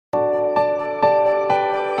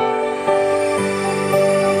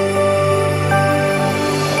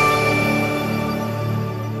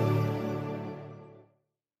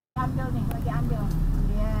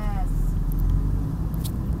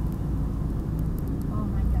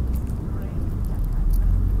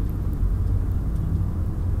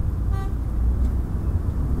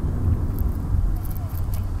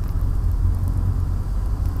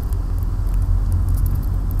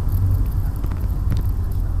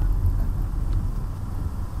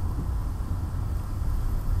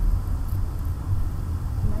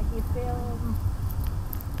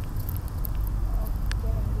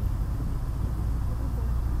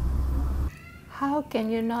How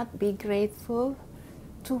can you not be grateful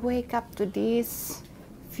to wake up to this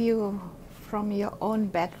view from your own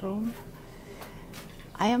bedroom?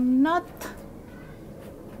 I am not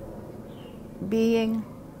being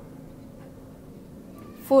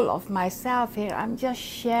full of myself here. I'm just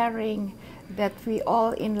sharing that we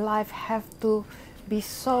all in life have to be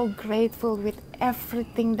so grateful with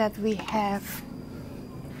everything that we have.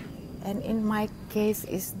 And in my case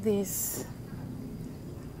is this.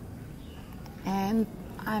 And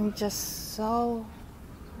I'm just so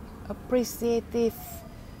appreciative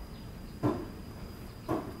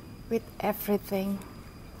with everything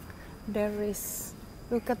there is.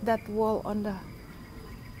 Look at that wall on the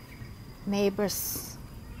neighbor's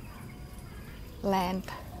land.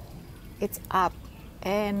 It's up,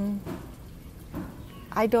 and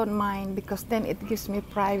I don't mind because then it gives me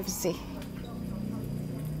privacy.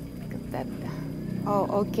 Look at that. Oh,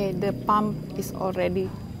 okay, the pump is already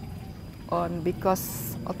on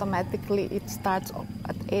because automatically it starts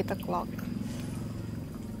at 8 o'clock.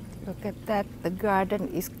 Look at that, the garden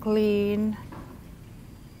is clean.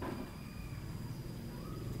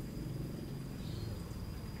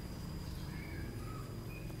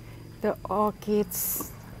 The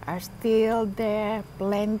orchids are still there,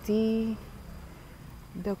 plenty.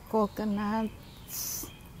 The coconuts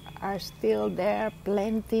are still there,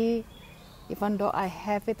 plenty, even though I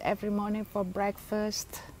have it every morning for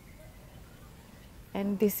breakfast.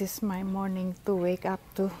 And this is my morning to wake up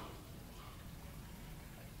to.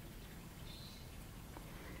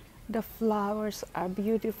 The flowers are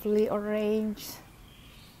beautifully arranged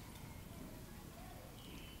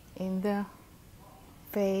in the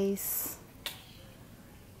vase.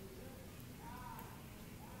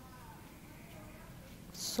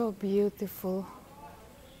 So beautiful.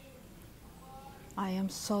 I am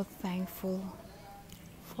so thankful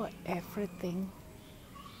for everything.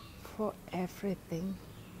 For everything.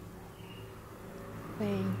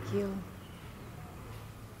 Thank you.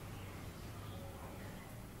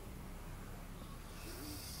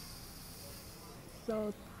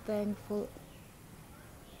 So thankful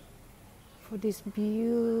for this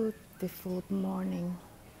beautiful morning.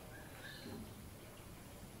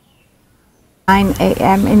 9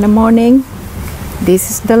 a.m. in the morning. This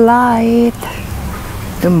is the light.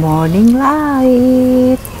 The morning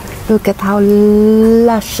light. Look at how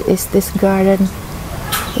lush is this garden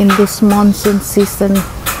in this monsoon season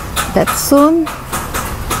that soon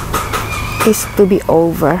is to be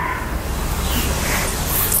over.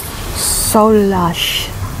 So lush.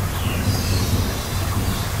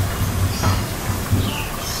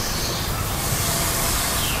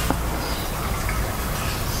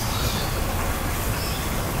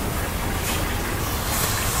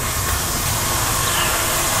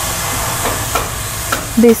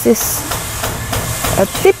 This is a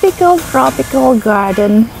typical tropical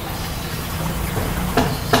garden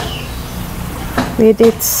with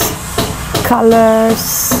its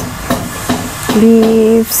colors,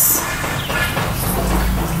 leaves.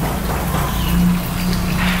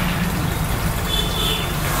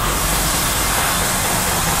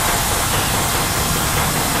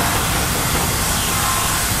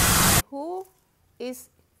 Who is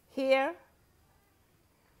here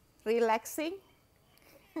relaxing?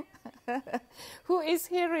 Who is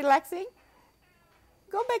here relaxing?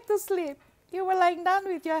 Go back to sleep. You were lying down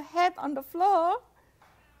with your head on the floor.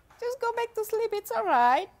 Just go back to sleep. It's all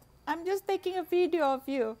right. I'm just taking a video of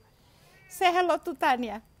you. Say hello to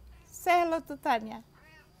Tanya. Say hello to Tanya.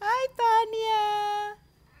 Hi, Tanya.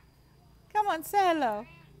 Come on, say hello.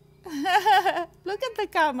 Look at the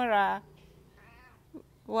camera.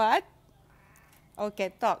 What?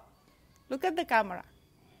 Okay, talk. Look at the camera.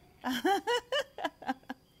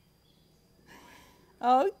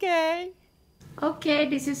 Okay. Okay,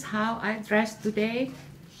 this is how I dress today.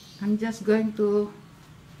 I'm just going to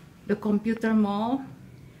the computer mall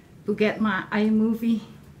to get my iMovie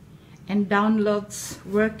and downloads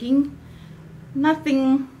working.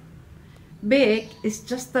 Nothing big, it's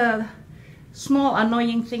just a small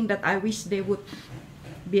annoying thing that I wish they would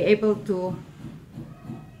be able to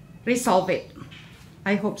resolve it.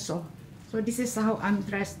 I hope so. So this is how I'm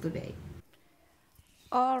dressed today.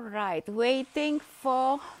 All right, waiting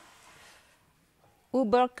for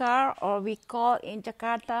Uber car, or we call in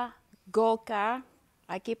Jakarta Go car.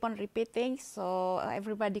 I keep on repeating so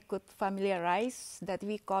everybody could familiarize that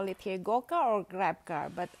we call it here Go car or Grab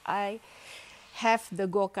car, but I have the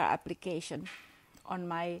Go car application on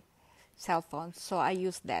my cell phone, so I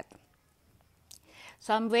use that.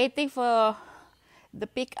 So I'm waiting for the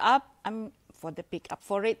pickup.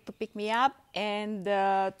 For it to pick me up and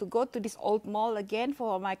to go to this old mall again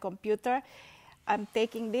for my computer. I'm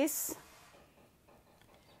taking this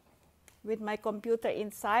with my computer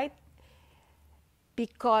inside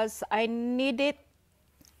because I need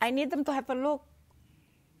them to have a look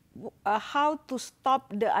how to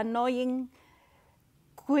stop the annoying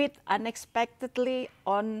quit unexpectedly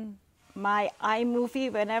on my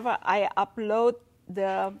iMovie whenever I upload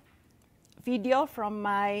the video from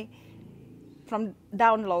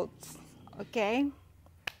downloads. Okay,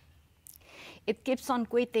 it keeps on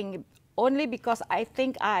quitting only because I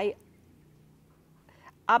think I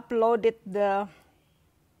uploaded the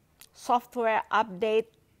software update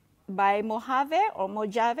by Mojave or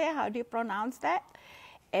Mojave, how do you pronounce that?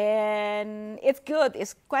 And it's good,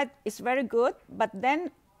 it's very good, but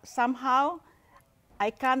then somehow I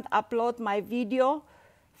can't upload my video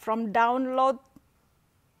from download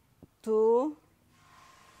to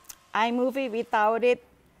iMovie without it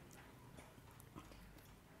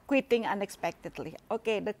quitting unexpectedly.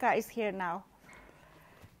 Okay, the car is here now.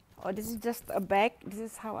 Oh, this is just a bag. This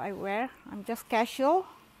is how I wear. I'm just casual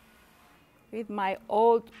with my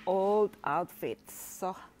old outfits.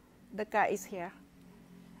 So the car is here.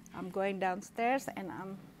 I'm going downstairs and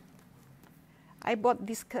I bought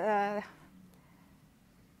this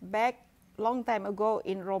bag long time ago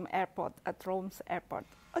in Rome airport, at Rome's airport.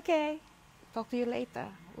 Okay, talk to you later.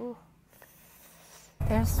 Ooh.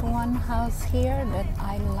 There's one house here that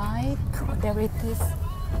I like. There it is,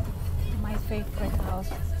 my favorite house.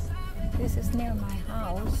 This is near my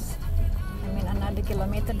house. I mean, another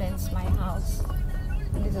kilometer, then it's my house.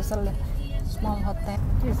 This is a small hotel.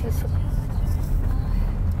 This is a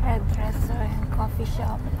hairdresser and coffee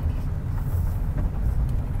shop.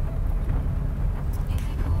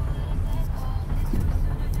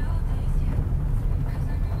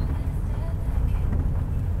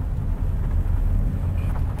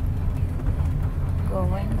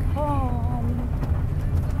 Going home.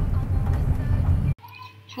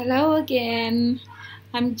 Hello again.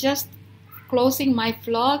 I'm just closing my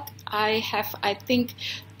vlog. I have, I think,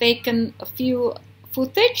 taken a few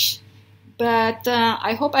footage, but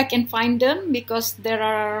I hope I can find them because there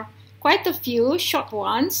are quite a few short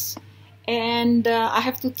ones, and I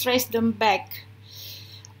have to trace them back.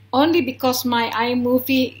 Only because my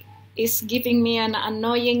iMovie is giving me an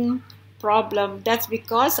annoying problem. That's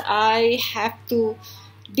because I have to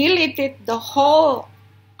delete the whole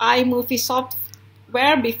iMovie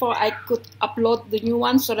software before I could upload the new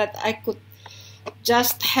one, so that I could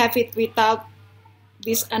just have it without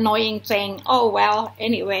this annoying thing. Oh well,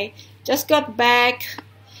 anyway, just got back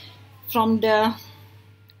from the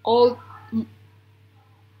old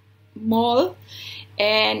mall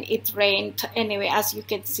and it rained. Anyway, as you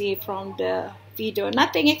can see from the video,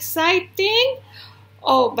 nothing exciting.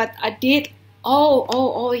 Oh, but I did,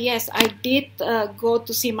 oh yes, I did go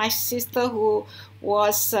to see my sister who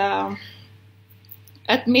was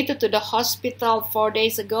admitted to the hospital 4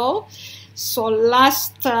 days ago. So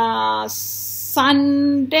last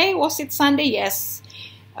Sunday, was it Sunday? Yes.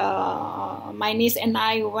 My niece and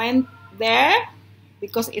I went there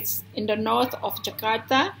because it's in the north of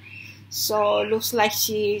Jakarta. So looks like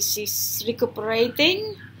she's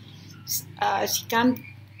recuperating. She can't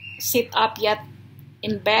sit up yet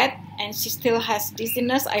in bed and she still has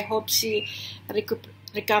dizziness. I hope she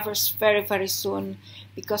recovers very, very soon,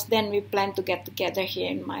 because then we plan to get together here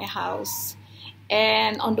in my house.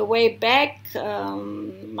 And on the way back,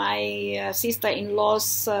 my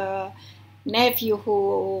sister-in-law's nephew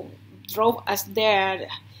who drove us there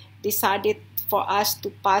decided for us to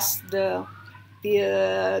pass the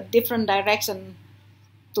different direction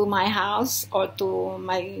to my house, or to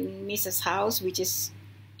my niece's house, which is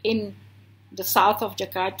in the south of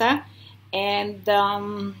Jakarta. And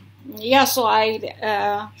yeah, so I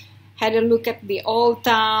had a look at the old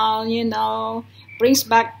town, you know, brings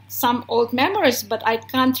back some old memories, but I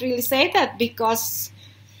can't really say that because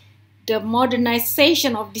the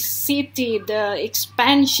modernization of the city, the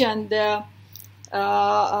expansion, the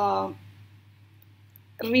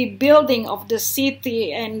rebuilding of the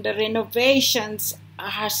city and the renovations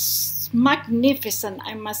are magnificent,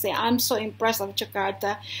 I must say. I'm so impressed with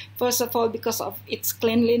Jakarta. First of all, because of its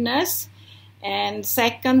cleanliness, and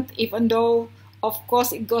second, even though of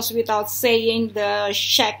course it goes without saying, the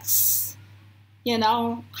shacks, you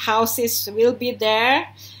know, houses will be there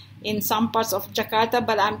in some parts of Jakarta,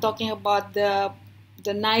 but I'm talking about the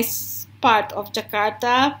nice part of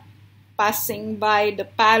Jakarta, passing by the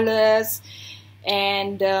palace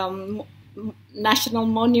and National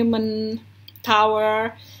Monument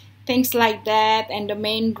Tower, things like that, and the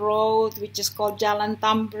main road, which is called Jalan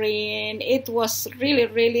Tamrin. It was really,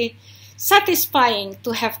 really satisfying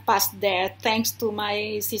to have passed there, thanks to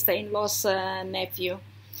my sister-in-law's nephew.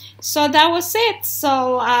 So that was it.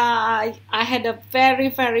 So I had a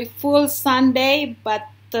very full Sunday, but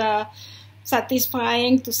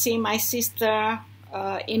satisfying to see my sister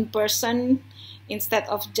in person instead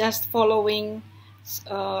of just following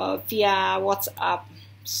via WhatsApp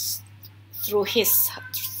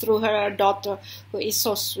through her daughter, who is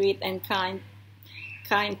so sweet and kind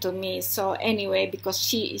to me. So anyway, because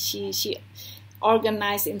she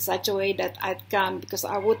organized in such a way that I'd come, because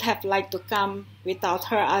I would have liked to come without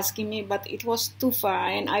her asking me, but it was too far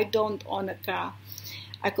and I don't own a car.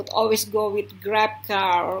 I could always go with Grab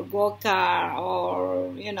car or Go car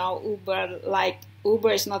or, you know, Uber. Like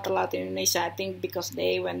Uber is not allowed in Indonesia, I think, because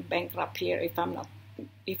they went bankrupt here,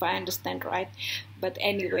 if I understand right. But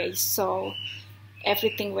anyway, so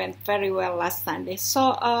everything went very well last Sunday.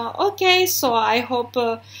 So okay, so I hope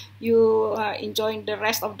you are enjoying the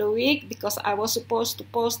rest of the week, because I was supposed to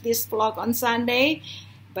post this vlog on Sunday,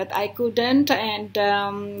 but I couldn't, and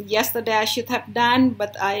yesterday I should have done,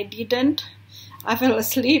 but I didn't. I fell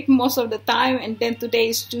asleep most of the time, and then today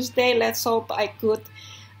is Tuesday. Let's hope I could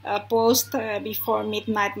post before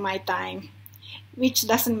midnight my time, which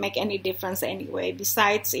doesn't make any difference anyway.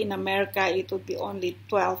 Besides, in America it would be only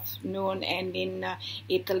 12 noon, and in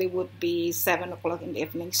Italy would be 7 o'clock in the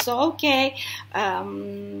evening. So okay,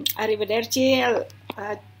 arrivederci.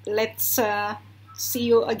 Let's see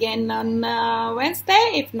you again on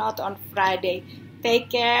Wednesday, if not on Friday. Take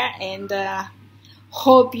care, and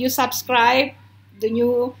hope you subscribe, the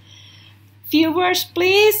new viewers,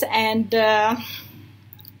 please, and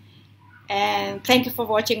thank you for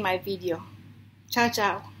watching my video. Ciao,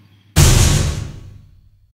 ciao.